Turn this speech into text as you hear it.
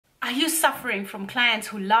Are you suffering from clients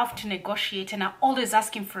who love to negotiate and are always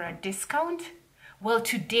asking for a discount? Well,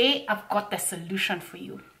 today I've got the solution for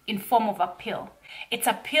you in form of a pill. It's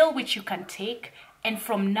a pill which you can take, and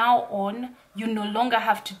from now on, you no longer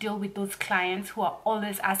have to deal with those clients who are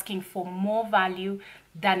always asking for more value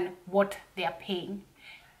than what they are paying.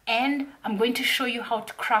 And I'm going to show you how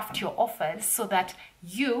to craft your offers so that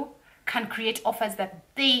you can create offers that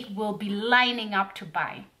they will be lining up to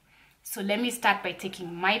buy. So let me start by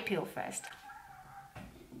taking my pill first.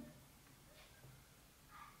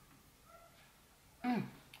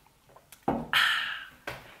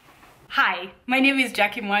 Hi, my name is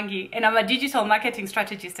Jacqui Mwangi and I'm a digital marketing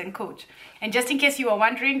strategist and coach. And just in case you were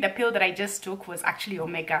wondering, the pill that I just took was actually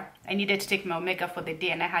Omega. I needed to take my Omega for the day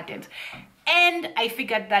and I hadn't. And I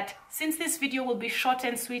figured that since this video will be short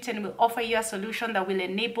and sweet and will offer you a solution that will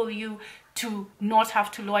enable you to not have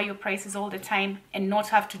to lower your prices all the time and not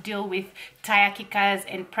have to deal with tire kickers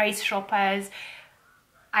and price shoppers,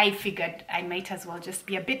 I figured I might as well just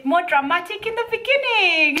be a bit more dramatic in the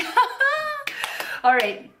beginning. All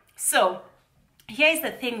right. So here's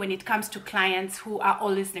the thing when it comes to clients who are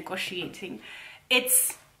always negotiating.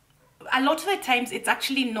 It's a lot of the times it's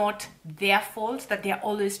actually not their fault that they're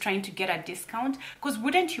always trying to get a discount, because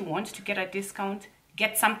wouldn't you want to get a discount,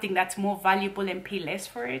 get something that's more valuable and pay less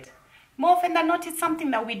for it? More often than not, it's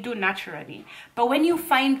something that we do naturally. But when you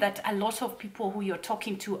find that a lot of people who you're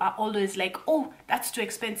talking to are always like, oh, that's too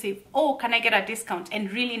expensive. Oh, can I get a discount?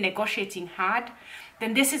 And really negotiating hard,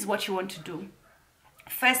 then this is what you want to do.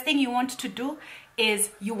 First thing you want to do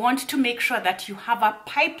is you want to make sure that you have a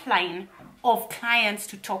pipeline of clients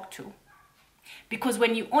to talk to. Because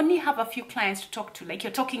when you only have a few clients to talk to, like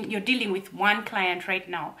you're dealing with one client right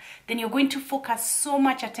now, then you're going to focus so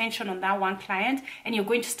much attention on that one client and you're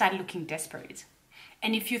going to start looking desperate.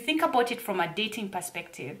 And if you think about it from a dating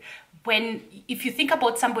perspective, if you think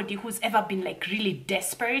about somebody who's ever been like really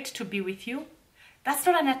desperate to be with you, that's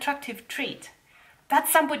not an attractive trait.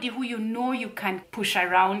 That's somebody who you know you can push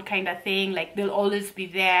around kind of thing, like they'll always be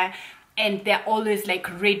there and they're always like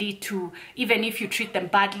ready to, even if you treat them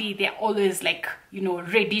badly, they're always like, you know,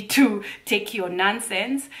 ready to take your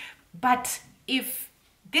nonsense. But if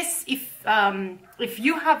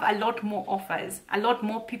you have a lot more offers, a lot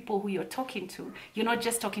more people who you're talking to, you're not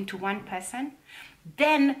just talking to one person,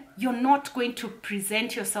 then you're not going to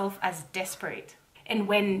present yourself as desperate. And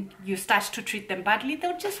when you start to treat them badly,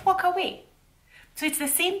 they'll just walk away. So it's the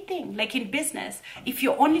same thing, like in business. If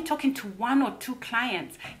you're only talking to one or two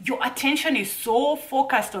clients, your attention is so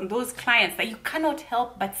focused on those clients that you cannot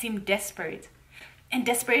help but seem desperate. And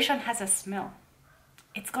desperation has a smell.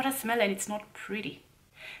 It's got a smell and it's not pretty.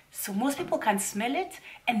 So most people can smell it,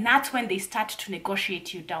 and that's when they start to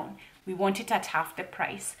negotiate you down. We want it at half the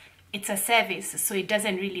price. It's a service, so it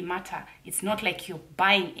doesn't really matter. It's not like you're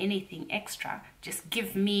buying anything extra. Just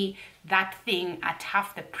give me that thing at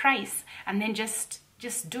half the price and then just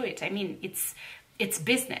do it. I mean, it's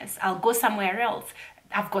business. I'll go somewhere else.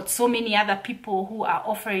 I've got so many other people who are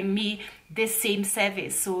offering me this same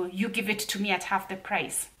service, so you give it to me at half the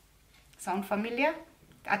price. Sound familiar?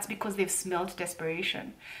 That's because they've smelled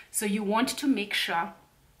desperation. So you want to make sure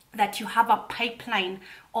that you have a pipeline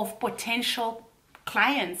of potential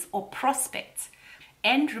clients or prospects.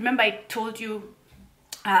 And remember, I told you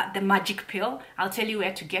the magic pill. I'll tell you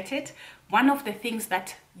where to get it. One of the things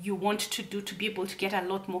that you want to do to be able to get a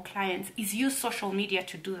lot more clients is use social media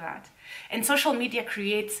to do that. And social media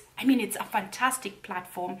creates, it's a fantastic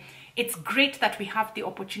platform. It's great that we have the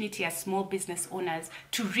opportunity as small business owners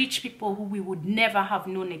to reach people who we would never have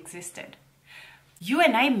known existed. You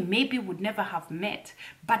and I maybe would never have met,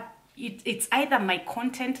 but it's either my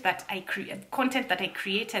content that I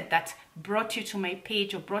created that brought you to my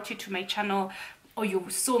page or brought you to my channel, or you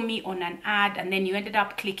saw me on an ad and then you ended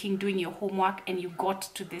up clicking, doing your homework, and you got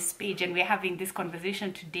to this page and we're having this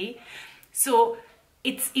conversation today. So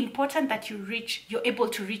it's important that you're able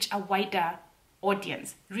to reach a wider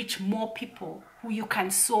audience, reach more people who you can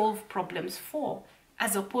solve problems for,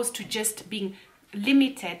 as opposed to just being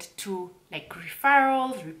limited to like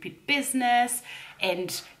referrals, repeat business,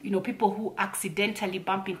 and people who accidentally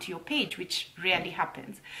bump into your page, which rarely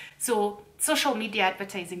happens. So social media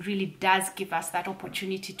advertising really does give us that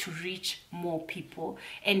opportunity to reach more people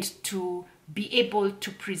and to be able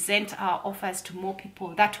to present our offers to more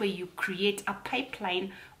people. That way you create a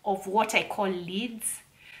pipeline of what I call leads.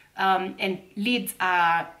 And leads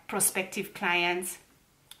are prospective clients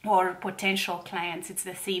or potential clients. It's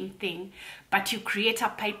the same thing, but you create a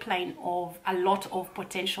pipeline of a lot of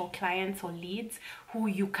potential clients or leads who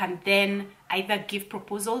you can then either give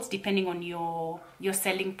proposals depending on your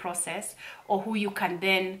selling process, or who you can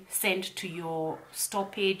then send to your store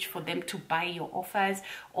page for them to buy your offers,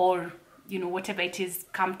 or whatever it is,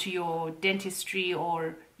 come to your dentistry,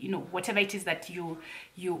 or whatever it is that you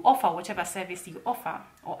offer, whatever service you offer,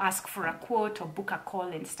 or ask for a quote or book a call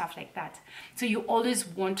and stuff like that. So you always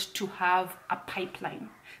want to have a pipeline,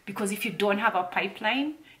 because if you don't have a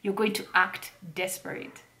pipeline, you're going to act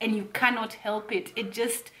desperate, and you cannot help it. It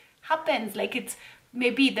just happens. Like, it's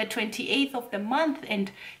maybe the 28th of the month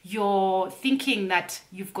and you're thinking that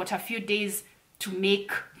you've got a few days to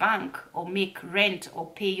make bank or make rent or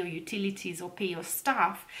pay your utilities or pay your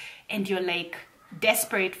staff, and you're like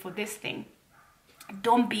desperate for this thing.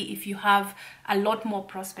 Don't be. If you have a lot more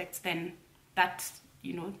prospects, then that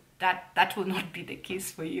that will not be the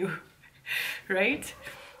case for you. Right?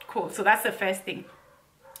 Cool. So that's the first thing.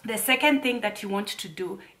 The second thing that you want to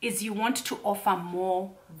do is you want to offer more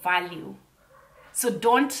value. So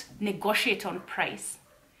don't negotiate on price,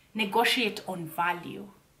 negotiate on value.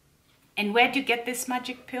 And where do you get this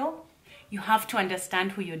magic pill? You have to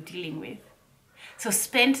understand who you're dealing with. So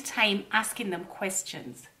spend time asking them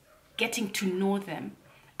questions, getting to know them,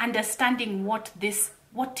 understanding what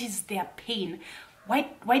is their pain.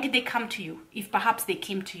 Why did they come to you? If perhaps they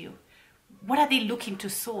came to you, what are they looking to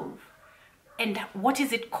solve? And what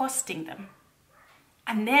is it costing them?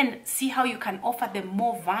 And then see how you can offer them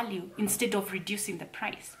more value instead of reducing the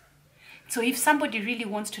price. So if somebody really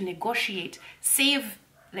wants to negotiate, save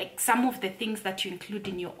like some of the things that you include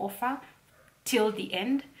in your offer till the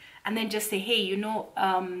end, and then just say, hey,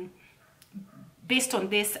 based on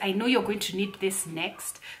this, I know you're going to need this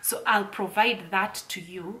next, so I'll provide that to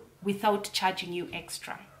you without charging you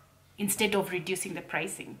extra, instead of reducing the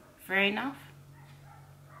pricing. Fair enough?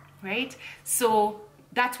 Right? So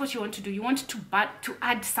that's what you want to do. You want to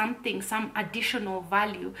add something, some additional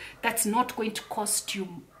value that's not going to cost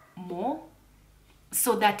you more,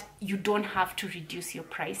 so that you don't have to reduce your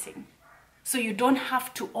pricing. So you don't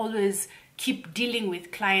have to always keep dealing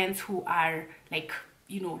with clients who are like,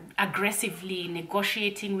 aggressively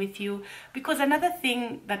negotiating with you. Because another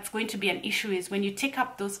thing that's going to be an issue is when you take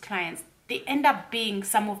up those clients, they end up being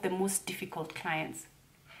some of the most difficult clients.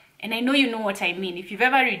 And I know you know what I mean. If you've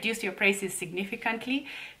ever reduced your prices significantly,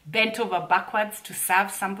 bent over backwards to serve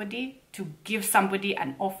somebody, to give somebody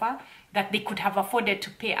an offer that they could have afforded to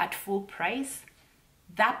pay at full price,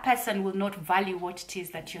 that person will not value what it is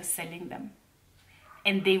that you're selling them.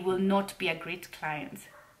 And they will not be a great client.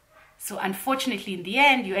 So unfortunately, in the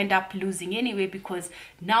end, you end up losing anyway, because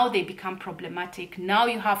now they become problematic. Now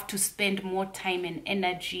you have to spend more time and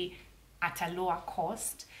energy at a lower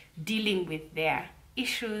cost dealing with their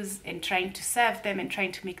issues and trying to serve them and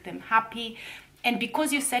trying to make them happy. And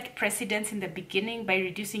because you set precedents in the beginning by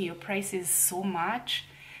reducing your prices so much,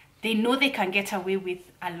 they know they can get away with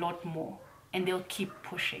a lot more, and they'll keep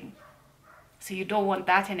pushing. So you don't want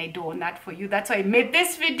that, and I don't want that for you. That's why I made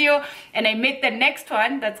this video, and I made the next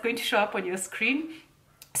one that's going to show up on your screen,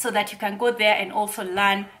 so that you can go there and also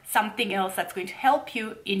learn something else that's going to help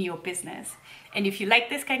you in your business. And if you like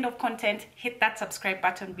this kind of content, hit that subscribe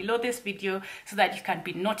button below this video so that you can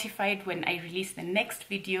be notified when I release the next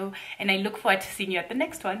video. And I look forward to seeing you at the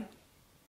next one.